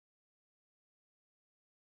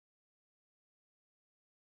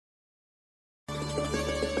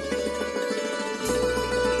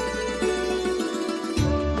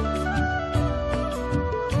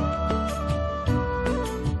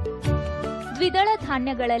ದ್ವಿದಳ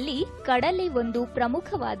ಧಾನ್ಯಗಳಲ್ಲಿ ಕಡಲೆ ಒಂದು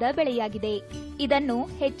ಪ್ರಮುಖವಾದ ಬೆಳೆಯಾಗಿದೆ. ಇದನ್ನು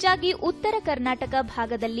ಹೆಚ್ಚಾಗಿ ಉತ್ತರ ಕರ್ನಾಟಕ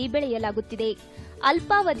ಭಾಗದಲ್ಲಿ ಬೆಳೆಯಲಾಗುತ್ತಿದೆ.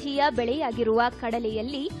 ಅಲ್ಪಾವಧಿಯ ಬೆಳೆಯಾಗಿರುವ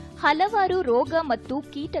ಕಡಲೆಯಲ್ಲಿ ಹಲವಾರು ರೋಗ ಮತ್ತು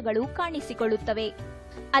ಕೀಟಗಳು ಕಾಣಿಸಿಕೊಳ್ಳುತ್ತವೆ.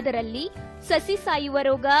 ಅದರಲ್ಲಿ ಸಸಿ ಸಾಯುವ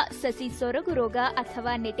ರೋಗ, ಸಸಿ ಸೊರಗು ರೋಗ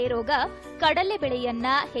ಅಥವಾ ನೆಟೆ ರೋಗ ಕಡಲೆ ಬೆಳೆಯನ್ನ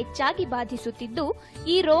ಹೆಚ್ಚಾಗಿ ಬಾಧಿಸುತ್ತಿದ್ದು,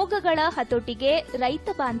 ಈ ರೋಗಗಳ ಹತೋಟಿಗೆ ರೈತ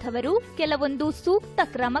ಬಾಂಧವರು ಕೆಲವೊಂದು ಸೂಕ್ತ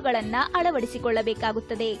ಕ್ರಮಗಳನ್ನ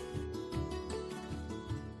ಅಳವಡಿಸಿಕೊಳ್ಳಬೇಕಾಗುತ್ತದೆ.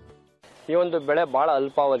 ಈ ಒಂದು ಬೆಳೆ ಬಹಳ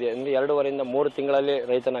ಅಲ್ಪಾವಧಿ ಅಂದರೆ 2 ರಿಂದ 3 ತಿಂಗಳಲ್ಲಿ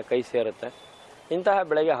ರೈತನ ಕೈ ಸೇರುತ್ತೆ. ಇಂತಹ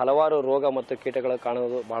ಬೆಳೆಗೆ ಹಲವಾರು ರೋಗ ಮತ್ತು ಕೀಟಗಳು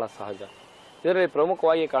ಕಾಣುವುದು ಬಹಳ ಸಹಜ. ಇದರಲ್ಲಿ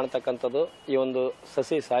ಪ್ರಮುಖವಾಗಿ ಕಾಣತಕ್ಕಂಥದ್ದು ಈ ಒಂದು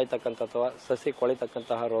ಸಸಿ ಸಾಯ್ತಕ್ಕಂಥ ಅಥವಾ ಸಸಿ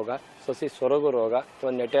ಕೊಳಿತಕ್ಕಂತಹ ರೋಗ, ಸಸಿ ಸೊರಗು ರೋಗ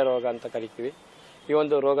ಅಥವಾ ನೆಟೆ ರೋಗ ಅಂತ ಕರಿತೀವಿ. ಈ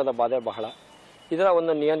ಒಂದು ರೋಗದ ಬಾಧೆ ಬಹಳ. ಇದರ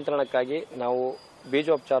ಒಂದು ನಿಯಂತ್ರಣಕ್ಕಾಗಿ ನಾವು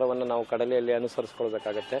ಬೀಜೋಪಚಾರವನ್ನು ನಾವು ಕಡಲೆಯಲ್ಲಿ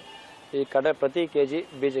ಅನುಸರಿಸಿಕೊಳ್ಬೇಕಾಗತ್ತೆ. ಈ ಪ್ರತಿ ಕೆಜಿ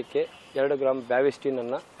ಬೀಜಕ್ಕೆ 2 ಗ್ರಾಂ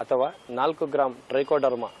ಬ್ಯಾವಿಸ್ಟಿನನ್ನು ಅಥವಾ 4 ಗ್ರಾಂ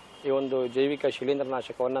ಟ್ರೈಕೋಡರ್ಮಾ ಈ ಒಂದು ಜೈವಿಕ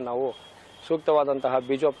ಶಿಲೀಂಧ್ರನಾಶಕವನ್ನು ನಾವು ಸೂಕ್ತವಾದಂತಹ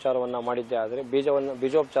ಬೀಜೋಪಚಾರವನ್ನು ಮಾಡಿದ್ದೇ ಆದರೆ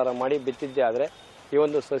ಬೀಜೋಪಚಾರ ಮಾಡಿ ಬಿತ್ತಿದ್ದೇ ಆದರೆ ಈ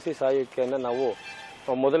ಒಂದು ಸಸಿ ಸಾಯುವಿಕೆಯನ್ನು ನಾವು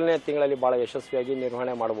ಮೊದಲನೇ ತಿಂಗಳಲ್ಲಿ ಭಾಳ ಯಶಸ್ವಿಯಾಗಿ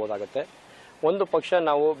ನಿರ್ವಹಣೆ ಮಾಡಬಹುದಾಗುತ್ತೆ. ಒಂದು ಪಕ್ಷ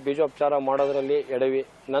ನಾವು ಬೀಜೋಪಚಾರ ಮಾಡೋದರಲ್ಲಿ ಎಡವಿ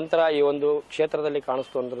ನಂತರ ಈ ಒಂದು ಕ್ಷೇತ್ರದಲ್ಲಿ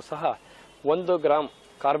ಕಾಣಿಸ್ತು ಅಂದರೂ ಸಹ 1 ಗ್ರಾಂ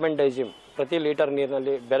ಕಾರ್ಬನ್ ಡೈಜಿಮ್ ಪ್ರತಿ ಲೀಟರ್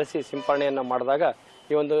ನೀರಿನಲ್ಲಿ ಬೆರೆಸಿ ಸಿಂಪರಣೆಯನ್ನು ಮಾಡಿದಾಗ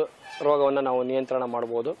ಈ ಒಂದು ರೋಗವನ್ನು ನಾವು ನಿಯಂತ್ರಣ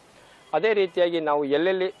ಮಾಡಬಹುದು. ಅದೇ ರೀತಿಯಾಗಿ ನಾವು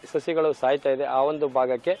ಎಲ್ಲೆಲ್ಲಿ ಸಸಿಗಳು ಸಾಯ್ತಾ ಇದೆ ಆ ಒಂದು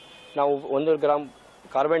ಭಾಗಕ್ಕೆ ನಾವು 1 ಗ್ರಾಂ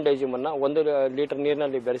ಕಾರ್ಬನ್ ಡೈಜಿಮನ್ನು 1 ಲೀಟರ್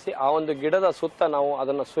ನೀರಿನಲ್ಲಿ ಬೆರೆಸಿ ಆ ಒಂದು ಗಿಡದ ಸುತ್ತ ನಾವು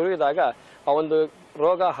ಅದನ್ನು ಸುರಿದಾಗ ಆ ಒಂದು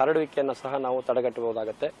ರೋಗ ಹರಡುವಿಕೆಯನ್ನು ಸಹ ನಾವು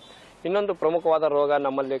ತಡೆಗಟ್ಟಬಹುದಾಗುತ್ತೆ. ಇನ್ನೊಂದು ಪ್ರಮುಖವಾದ ರೋಗ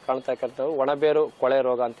ನಮ್ಮಲ್ಲಿ ಕಾಣ್ತಕ್ಕಂಥದ್ದು ಒಣಬೇರು ಕೊಳೆ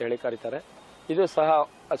ರೋಗ ಅಂತ ಹೇಳಿ ಕರೀತಾರೆ. ಇದು ಸಹ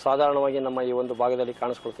ಸಾಧಾರಣವಾಗಿ ನಮ್ಮ ಈ ಒಂದು ಭಾಗದಲ್ಲಿ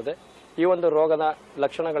ಕಾಣಿಸ್ಕೊಳ್ತದೆ. ಈ ಒಂದು ರೋಗದ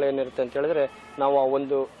ಲಕ್ಷಣಗಳೇನಿರುತ್ತೆ ಅಂತ ಹೇಳಿದ್ರೆ ನಾವು ಆ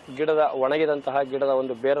ಒಂದು ಒಣಗಿದಂತಹ ಗಿಡದ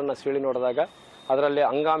ಒಂದು ಬೇರನ್ನು ಸೀಳಿ ನೋಡಿದಾಗ ಅದರಲ್ಲಿ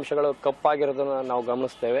ಅಂಗಾಂಶಗಳು ಕಪ್ಪಾಗಿರೋದನ್ನು ನಾವು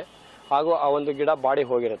ಗಮನಿಸ್ತೇವೆ. ಹಾಗೂ ಆ ಒಂದು ಗಿಡ ಬಾಡಿ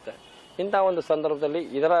ಹೋಗಿರುತ್ತೆ. ಇಂಥ ಒಂದು ಸಂದರ್ಭದಲ್ಲಿ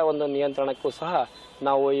ಇದರ ಒಂದು ನಿಯಂತ್ರಣಕ್ಕೂ ಸಹ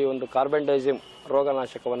ನಾವು ಈ ಒಂದು ಕಾರ್ಬನ್ ಡೈಜಿಮ್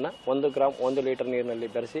ರೋಗನಾಶಕವನ್ನು 1 ಗ್ರಾಂ 1 ಲೀಟರ್ ನೀರಿನಲ್ಲಿ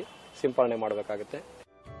ಬೆರೆಸಿ ಸಿಂಪರಣೆ ಮಾಡಬೇಕಾಗುತ್ತೆ.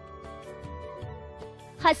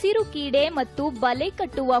 ಹಸಿರು ಕೀಡೆ ಮತ್ತು ಬಲೆ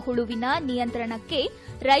ಕಟ್ಟುವ ಹುಳುವಿನ ನಿಯಂತ್ರಣಕ್ಕೆ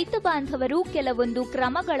ರೈತ ಬಾಂಧವರು ಕೆಲವೊಂದು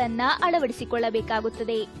ಕ್ರಮಗಳನ್ನು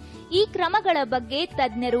ಅಳವಡಿಸಿಕೊಳ್ಳಬೇಕಾಗುತ್ತದೆ. ಈ ಕ್ರಮಗಳ ಬಗ್ಗೆ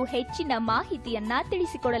ತಜ್ಞರು ಹೆಚ್ಚಿನ ಮಾಹಿತಿಯನ್ನ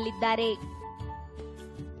ತಿಳಿಸಿಕೊಡಲಿದ್ದಾರೆ.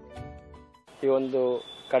 ಈ ಒಂದು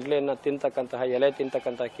ಕಡಲೆಯನ್ನು ತಿಂತಕ್ಕಂತಹ ಎಲೆ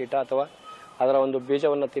ತಿಂತಕ್ಕಂತಹ ಕೀಟ ಅಥವಾ ಅದರ ಒಂದು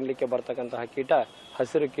ಬೀಜವನ್ನು ತಿನ್ನಲಿಕ್ಕೆ ಬರ್ತಕ್ಕಂತಹ ಕೀಟ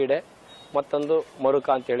ಹಸಿರು ಕೀಡೆ, ಮತ್ತೊಂದು ಮರುಕ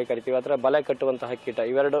ಅಂತ ಹೇಳಿ ಕರಿತೀವಿ. ಅದರ ಬಲೆ ಕಟ್ಟುವಂತಹ ಕೀಟ,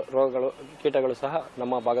 ಇವೆರಡು ಕೀಟಗಳು ಸಹ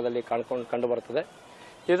ನಮ್ಮ ಭಾಗದಲ್ಲಿ ಕಂಡು ಬರ್ತದೆ.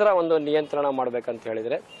 ಇದರ ಒಂದು ನಿಯಂತ್ರಣ ಮಾಡಬೇಕಂತ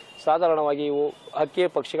ಹೇಳಿದರೆ ಸಾಧಾರಣವಾಗಿ ಇವು ಹಕ್ಕಿ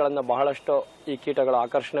ಪಕ್ಷಿಗಳನ್ನು ಬಹಳಷ್ಟು ಈ ಕೀಟಗಳು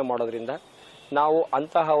ಆಕರ್ಷಣೆ ಮಾಡೋದ್ರಿಂದ ನಾವು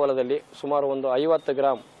ಅಂತಹ ಹೊಲದಲ್ಲಿ ಸುಮಾರು ಒಂದು 50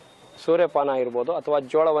 ಗ್ರಾಂ ಸೂರ್ಯಪಾನ ಇರ್ಬೋದು ಅಥವಾ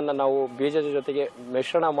ಜೋಳವನ್ನು ನಾವು ಬೀಜದ ಜೊತೆಗೆ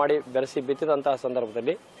ಮಿಶ್ರಣ ಮಾಡಿ ಬೆರೆಸಿ ಬಿತ್ತಿದಂತಹ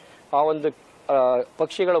ಸಂದರ್ಭದಲ್ಲಿ ಆ ಒಂದು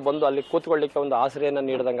ಪಕ್ಷಿಗಳು ಬಂದು ಅಲ್ಲಿ ಕೂತ್ಕೊಳ್ಳಿಕ್ಕೆ ಒಂದು ಆಸರೆಯನ್ನು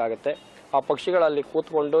ನೀಡಿದಂಗೆ ಆಗುತ್ತೆ. ಆ ಪಕ್ಷಿಗಳು ಅಲ್ಲಿ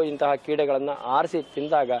ಕೂತ್ಕೊಂಡು ಇಂತಹ ಕೀಡೆಗಳನ್ನು ಆರಿಸಿ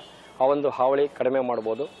ತಿಂದಾಗ ಆ ಒಂದು ಹಾವಳಿ ಕಡಿಮೆ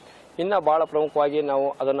ಮಾಡ್ಬೋದು. ಇನ್ನು ಭಾಳ ಪ್ರಮುಖವಾಗಿ ನಾವು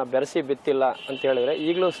ಅದನ್ನು ಬೆರೆಸಿ ಬಿತ್ತಿಲ್ಲ ಅಂತ ಹೇಳಿದರೆ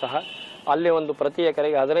ಈಗಲೂ ಸಹ ಅಲ್ಲಿ ಒಂದು ಪ್ರತಿ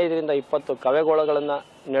ಎಕರೆಗೆ 15 ರಿಂದ 20 ಕವೆಗೋಳಗಳನ್ನು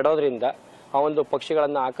ನೆಡೋದ್ರಿಂದ ಆ ಒಂದು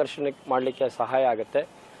ಪಕ್ಷಿಗಳನ್ನು ಆಕರ್ಷಣೆ ಮಾಡಲಿಕ್ಕೆ ಸಹಾಯ ಆಗುತ್ತೆ.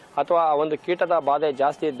 ಅಥವಾ ಆ ಒಂದು ಕೀಟದ ಬಾಧೆ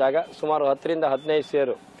ಜಾಸ್ತಿ ಇದ್ದಾಗ ಸುಮಾರು 10 ರಿಂದ 15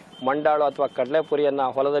 ಸೇರು ಮಂಡಾಳು ಅಥವಾ ಕಡಲೆಪುರಿಯನ್ನು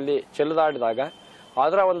ಹೊಲದಲ್ಲಿ ಚೆಲ್ಲಿದಾಡಿದಾಗ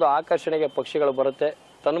ಅದರ ಒಂದು ಆಕರ್ಷಣೆಗೆ ಪಕ್ಷಿಗಳು ಬರುತ್ತೆ.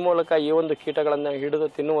 ತನ್ಮೂಲಕ ಈ ಒಂದು ಕೀಟಗಳನ್ನು ಹಿಡಿದು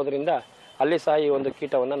ತಿನ್ನುವುದರಿಂದ ಅಲ್ಲಿ ಸಹ ಈ ಒಂದು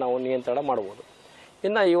ಕೀಟವನ್ನು ನಾವು ನಿಯಂತ್ರಣ ಮಾಡ್ಬೋದು.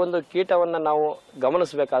 ಇನ್ನು ಈ ಒಂದು ಕೀಟವನ್ನು ನಾವು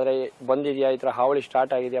ಗಮನಿಸಬೇಕಾದ್ರೆ ಬಂದಿದೆಯಾ, ಈ ಥರ ಹಾವಳಿ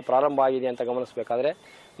ಸ್ಟಾರ್ಟ್ ಆಗಿದೆಯಾ, ಪ್ರಾರಂಭ ಆಗಿದೆಯಾ ಅಂತ ಗಮನಿಸಬೇಕಾದ್ರೆ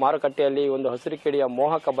ಮಾರುಕಟ್ಟೆಯಲ್ಲಿ ಒಂದು ಹಸಿರು ಕಿಡಿಯ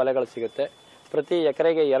ಮೋಹಕ ಬಲೆಗಳು ಸಿಗುತ್ತೆ. ಪ್ರತಿ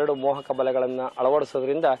ಎಕರೆಗೆ 2 ಮೋಹಕ ಬಲೆಗಳನ್ನು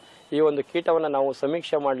ಅಳವಡಿಸೋದ್ರಿಂದ ಈ ಒಂದು ಕೀಟವನ್ನು ನಾವು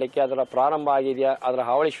ಸಮೀಕ್ಷೆ ಮಾಡಲಿಕ್ಕೆ ಅದರ ಪ್ರಾರಂಭ ಆಗಿದೆಯಾ, ಅದರ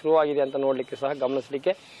ಹಾವಳಿ ಶುರುವಾಗಿದೆ ಅಂತ ನೋಡಲಿಕ್ಕೆ ಸಹ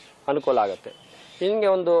ಗಮನಿಸಲಿಕ್ಕೆ ಅನುಕೂಲ ಆಗುತ್ತೆ. ಹಿಂಗೆ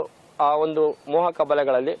ಆ ಒಂದು ಮೋಹಕ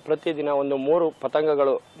ಬಲೆಗಳಲ್ಲಿ ಪ್ರತಿದಿನ ಒಂದು 3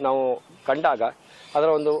 ಪತಂಗಗಳು ನಾವು ಕಂಡಾಗ ಅದರ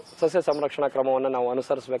ಒಂದು ಸಸ್ಯ ಸಂರಕ್ಷಣಾ ಕ್ರಮವನ್ನು ನಾವು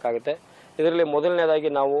ಅನುಸರಿಸಬೇಕಾಗುತ್ತೆ. ಇದರಲ್ಲಿ ಮೊದಲನೇದಾಗಿ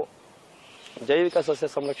ನಾವು ಜೈವಿಕ ಸಸ್ಯ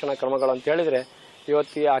ಸಂರಕ್ಷಣಾ ಕ್ರಮಗಳು ಅಂತ ಹೇಳಿದರೆ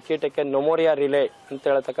ಇವತ್ತಿಗೆ ಆ ಕೀಟಕ್ಕೆ ನೊಮೋರಿಯಾ ರಿಲೇ ಅಂತ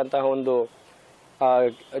ಹೇಳ್ತಕ್ಕಂತಹ ಒಂದು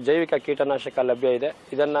ಜೈವಿಕ ಕೀಟನಾಶಕ ಲಭ್ಯ ಇದೆ.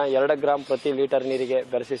 ಇದನ್ನು 2 ಗ್ರಾಂ ಪ್ರತಿ ಲೀಟರ್ ನೀರಿಗೆ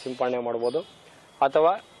ಬೆರೆಸಿ ಸಿಂಪರಣೆ ಮಾಡ್ಬೋದು.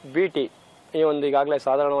 ಅಥವಾ BT, ಈ ಒಂದು ಈಗಾಗಲೇ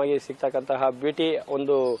ಸಾಧಾರಣವಾಗಿ ಸಿಗ್ತಕ್ಕಂತಹ BT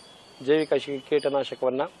ಒಂದು ಜೈವಿಕ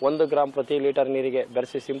ಕೀಟನಾಶಕವನ್ನು 1 ಗ್ರಾಂ ಪ್ರತಿ ಲೀಟರ್ ನೀರಿಗೆ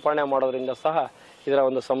ಬೆರೆಸಿ ಸಿಂಪರಣೆ ಮಾಡೋದ್ರಿಂದ ಸಹ ಇದರ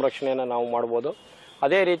ಒಂದು ಸಂರಕ್ಷಣೆಯನ್ನು ನಾವು ಮಾಡ್ಬೋದು.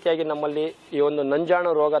 ಅದೇ ರೀತಿಯಾಗಿ ನಮ್ಮಲ್ಲಿ ಈ ಒಂದು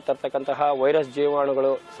ನಂಜಾಣು ರೋಗ ತರ್ತಕ್ಕಂತಹ ವೈರಸ್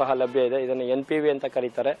ಜೀವಾಣುಗಳು ಸಹ ಲಭ್ಯ ಇದೆ. ಇದನ್ನು NPV ಅಂತ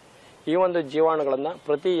ಕರೀತಾರೆ. ಈ ಒಂದು ಜೀವಾಣುಗಳನ್ನು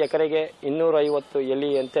ಪ್ರತಿ ಎಕರೆಗೆ 250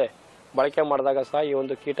 ಎಲೆಯಂತೆ ಬಳಕೆ ಮಾಡಿದಾಗ ಸಹ ಈ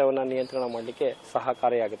ಒಂದು ಕೀಟವನ್ನು ನಿಯಂತ್ರಣ ಮಾಡಲಿಕ್ಕೆ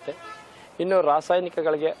ಸಹಕಾರಿಯಾಗುತ್ತೆ. ಇನ್ನು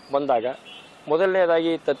ರಾಸಾಯನಿಕಗಳಿಗೆ ಬಂದಾಗ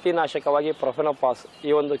ಮೊದಲನೇದಾಗಿ ತತ್ತಿನಾಶಕವಾಗಿ ಪ್ರೊಫೆನೋಪಾಸ್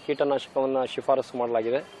ಈ ಒಂದು ಕೀಟನಾಶಕವನ್ನು ಶಿಫಾರಸು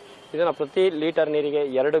ಮಾಡಲಾಗಿದೆ. ಇದನ್ನು ಪ್ರತಿ ಲೀಟರ್ ನೀರಿಗೆ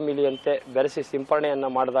 2 ಮಿಲಿಯಂತೆ ಬೆರೆಸಿ ಸಿಂಪರಣೆಯನ್ನು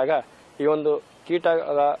ಮಾಡಿದಾಗ ಈ ಒಂದು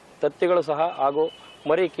ಕೀಟಗಳ ತತ್ತಿಗಳು ಸಹ ಹಾಗೂ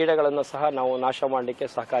ಮರಿ ಕೀಟಗಳನ್ನು ಸಹ ನಾವು ನಾಶ ಮಾಡಲಿಕ್ಕೆ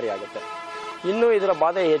ಸಹಕಾರಿಯಾಗುತ್ತೆ. ಇನ್ನು ಇದರ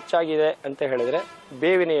ಬಾಧೆ ಹೆಚ್ಚಾಗಿದೆ ಅಂತ ಹೇಳಿದರೆ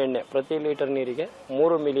ಬೇವಿನ ಎಣ್ಣೆ ಪ್ರತಿ ಲೀಟರ್ ನೀರಿಗೆ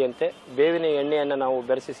 3 ಮಿಲಿಯಂತೆ ಬೇವಿನ ಎಣ್ಣೆಯನ್ನು ನಾವು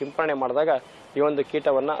ಬೆರೆಸಿ ಸಿಂಪರಣೆ ಮಾಡಿದಾಗ ಈ ಒಂದು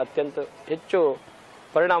ಕೀಟವನ್ನು ಅತ್ಯಂತ ಹೆಚ್ಚು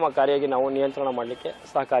ಪರಿಣಾಮಕಾರಿಯಾಗಿ ನಾವು ನಿಯಂತ್ರಣ ಮಾಡಲಿಕ್ಕೆ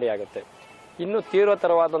ಸಹಕಾರಿಯಾಗುತ್ತೆ. ಇನ್ನು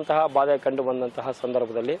ತೀವ್ರತರವಾದಂತಹ ಬಾಧೆ ಕಂಡು ಬಂದಂತಹ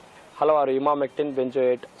ಸಂದರ್ಭದಲ್ಲಿ ಹಲವಾರು ಇಮಾಮೆಕ್ಟಿನ್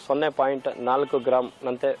ಬೆಂಜೋಯೇಟ್ 0.4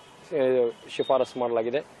 ಗ್ರಾಂನಂತೆ ಶಿಫಾರಸು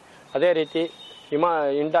ಮಾಡಲಾಗಿದೆ. ಅದೇ ರೀತಿ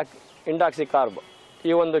ಇಂಡಾಕ್ಸಿಕಾರ್ಬ್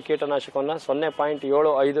ಈ ಒಂದು ಕೀಟನಾಶಕವನ್ನು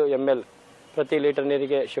 0.75 ml ಪ್ರತಿ ಲೀಟರ್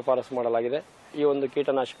ನೀರಿಗೆ ಶಿಫಾರಸು ಮಾಡಲಾಗಿದೆ. ಈ ಒಂದು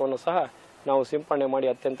ಕೀಟನಾಶಕವನ್ನು ಸಹ ನಾವು ಸಿಂಪರಣೆ ಮಾಡಿ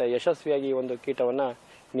ಅತ್ಯಂತ ಯಶಸ್ವಿಯಾಗಿ ಈ ಒಂದು ಕೀಟವನ್ನು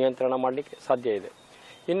ನಿಯಂತ್ರಣ ಮಾಡಲಿಕ್ಕೆ ಸಾಧ್ಯ ಇದೆ.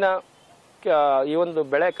 ಇನ್ನು ಈ ಒಂದು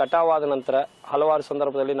ಬೆಳೆ ಕಟಾವಾದ ನಂತರ ಹಲವಾರು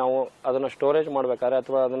ಸಂದರ್ಭದಲ್ಲಿ ನಾವು ಅದನ್ನು ಸ್ಟೋರೇಜ್ ಮಾಡಬೇಕಾದ್ರೆ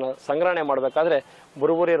ಅಥವಾ ಅದನ್ನು ಸಂಗ್ರಹಣೆ ಮಾಡಬೇಕಾದ್ರೆ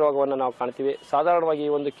ಬುರುಬುರಿ ರೋಗವನ್ನು ನಾವು ಕಾಣ್ತೀವಿ. ಸಾಧಾರಣವಾಗಿ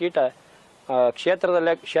ಈ ಒಂದು ಕೀಟ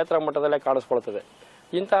ಕ್ಷೇತ್ರ ಮಟ್ಟದಲ್ಲೇ ಕಾಣಿಸ್ಕೊಳ್ತದೆ.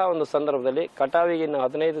 ಇಂತಹ ಒಂದು ಸಂದರ್ಭದಲ್ಲಿ ಕಟಾವಿಗಿನ್ನ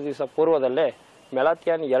 15 ದಿವಸ ಪೂರ್ವದಲ್ಲೇ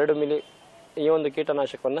ಮೆಲಾಥಿಯಾನ್ 2 ಮಿಲಿ ಈ ಒಂದು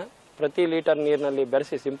ಕೀಟನಾಶಕವನ್ನು ಪ್ರತಿ ಲೀಟರ್ ನೀರಿನಲ್ಲಿ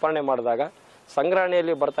ಬೆರೆಸಿ ಸಿಂಪರಣೆ ಮಾಡಿದಾಗ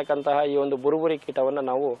ಸಂಗ್ರಹಣೆಯಲ್ಲಿ ಬರ್ತಕ್ಕಂತಹ ಈ ಒಂದು ಬುರುಬುರಿ ಕೀಟವನ್ನು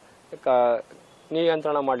ನಾವು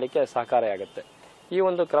ನಿಯಂತ್ರಣ ಮಾಡಲಿಕ್ಕೆ ಸಹಕಾರಿಯಾಗುತ್ತೆ. ಈ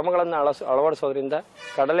ಒಂದು ಕ್ರಮಗಳನ್ನು ಅಳವಡಿಸೋದ್ರಿಂದ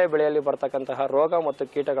ಕಡಲೆ ಬೆಳೆಯಲ್ಲಿ ಬರ್ತಕ್ಕಂತಹ ರೋಗ ಮತ್ತು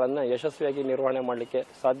ಕೀಟಗಳನ್ನು ಯಶಸ್ವಿಯಾಗಿ ನಿರ್ವಹಣೆ ಮಾಡಲಿಕ್ಕೆ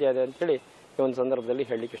ಸಾಧ್ಯ ಇದೆ ಅಂತೇಳಿ ಈ ಒಂದು ಸಂದರ್ಭದಲ್ಲಿ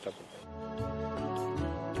ಹೇಳಲಿಕ್ಕೆ ಇಷ್ಟಪಡ್ತೇನೆ.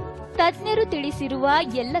 ತಜ್ಞರು ತಿಳಿಸಿರುವ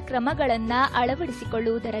ಎಲ್ಲ ಕ್ರಮಗಳನ್ನ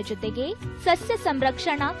ಅಳವಡಿಸಿಕೊಳ್ಳುವುದರ ಜೊತೆಗೆ ಸಸ್ಯ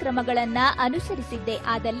ಸಂರಕ್ಷಣಾ ಕ್ರಮಗಳನ್ನ ಅನುಸರಿಸಿದ್ದೇ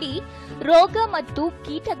ಆದಲ್ಲಿ ರೋಗ ಮತ್ತು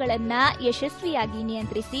ಕೀಟಗಳನ್ನ ಯಶಸ್ವಿಯಾಗಿ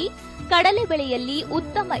ನಿಯಂತ್ರಿಸಿ ಕಡಲೆ ಬೆಳೆಯಲ್ಲಿ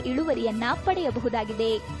ಉತ್ತಮ ಇಳುವರಿಯನ್ನ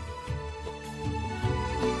ಪಡೆಯಬಹುದಾಗಿದೆ.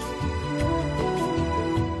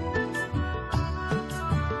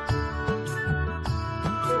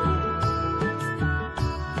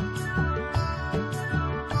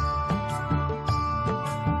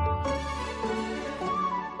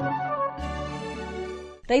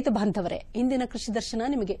 ರೈತ ಬಾಂಧವರೇ, ಇಂದಿನ ಕೃಷಿ ದರ್ಶನ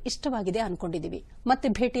ನಿಮಗೆ ಇಷ್ಟವಾಗಿದೆ ಅನ್ಕೊಂಡಿದ್ದೀವಿ. ಮತ್ತೆ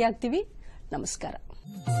ಭೇಟಿಯಾಗ್ತೀವಿ. ನಮಸ್ಕಾರ.